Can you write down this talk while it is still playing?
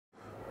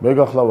მე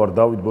გახლავარ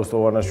დავით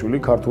ბოსტოღანაშვილი,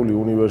 ქართული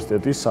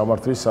უნივერსიტეტის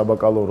სამართლის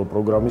საბაკალავრო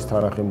პროგრამის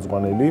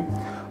თანახმწვანელი.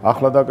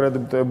 ახლა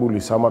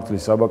დაკრედიტებული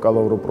სამართლის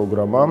საბაკალავრო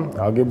პროგრამა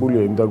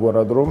აგებულია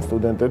იმდაგვარად, რომ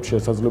სტუდენტებს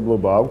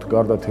შესაძლებლობა აქვთ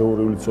გარდა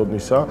თეორიული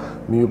ცოდნისა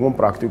მიიღონ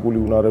პრაქტიკული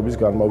უნარების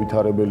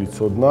განმავითარებელი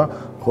ცოდნა,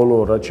 ხოლო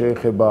რაც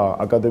შეეხება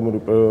აკადემიური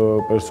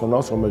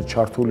პერსონალს, რომელიც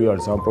ჩართული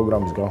არის ამ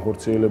პროგრამის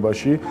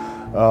განხორციელებაში,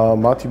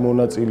 მათი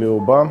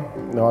მონაწილეობა,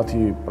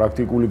 მათი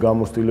პრაქტიკული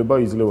გამოცდილება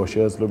იძლევა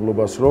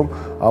შესაძლებლობას, რომ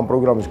ამ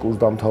პროგრამის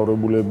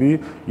კურსდამთავრებულები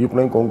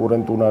იყვნენ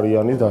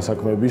კონკურენტუნარიანი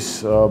დასაქმების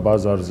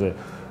ბაზარზე.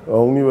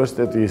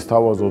 უნივერსიტეტი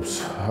სთავაზობს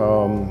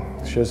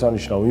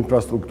შესანიშნავ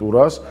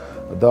ინფრასტრუქტურას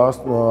და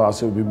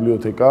ასევე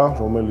ბიბლიოთეკა,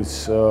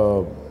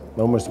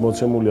 რომელიც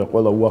მოცემულია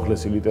ყველა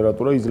უახლესი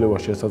ლიტერატურა, იძლევა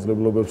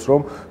შესაძლებლობებს,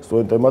 რომ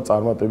სტუდენტებმა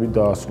წარმატებით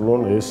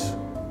დაასრულონ ეს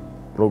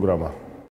პროგრამა.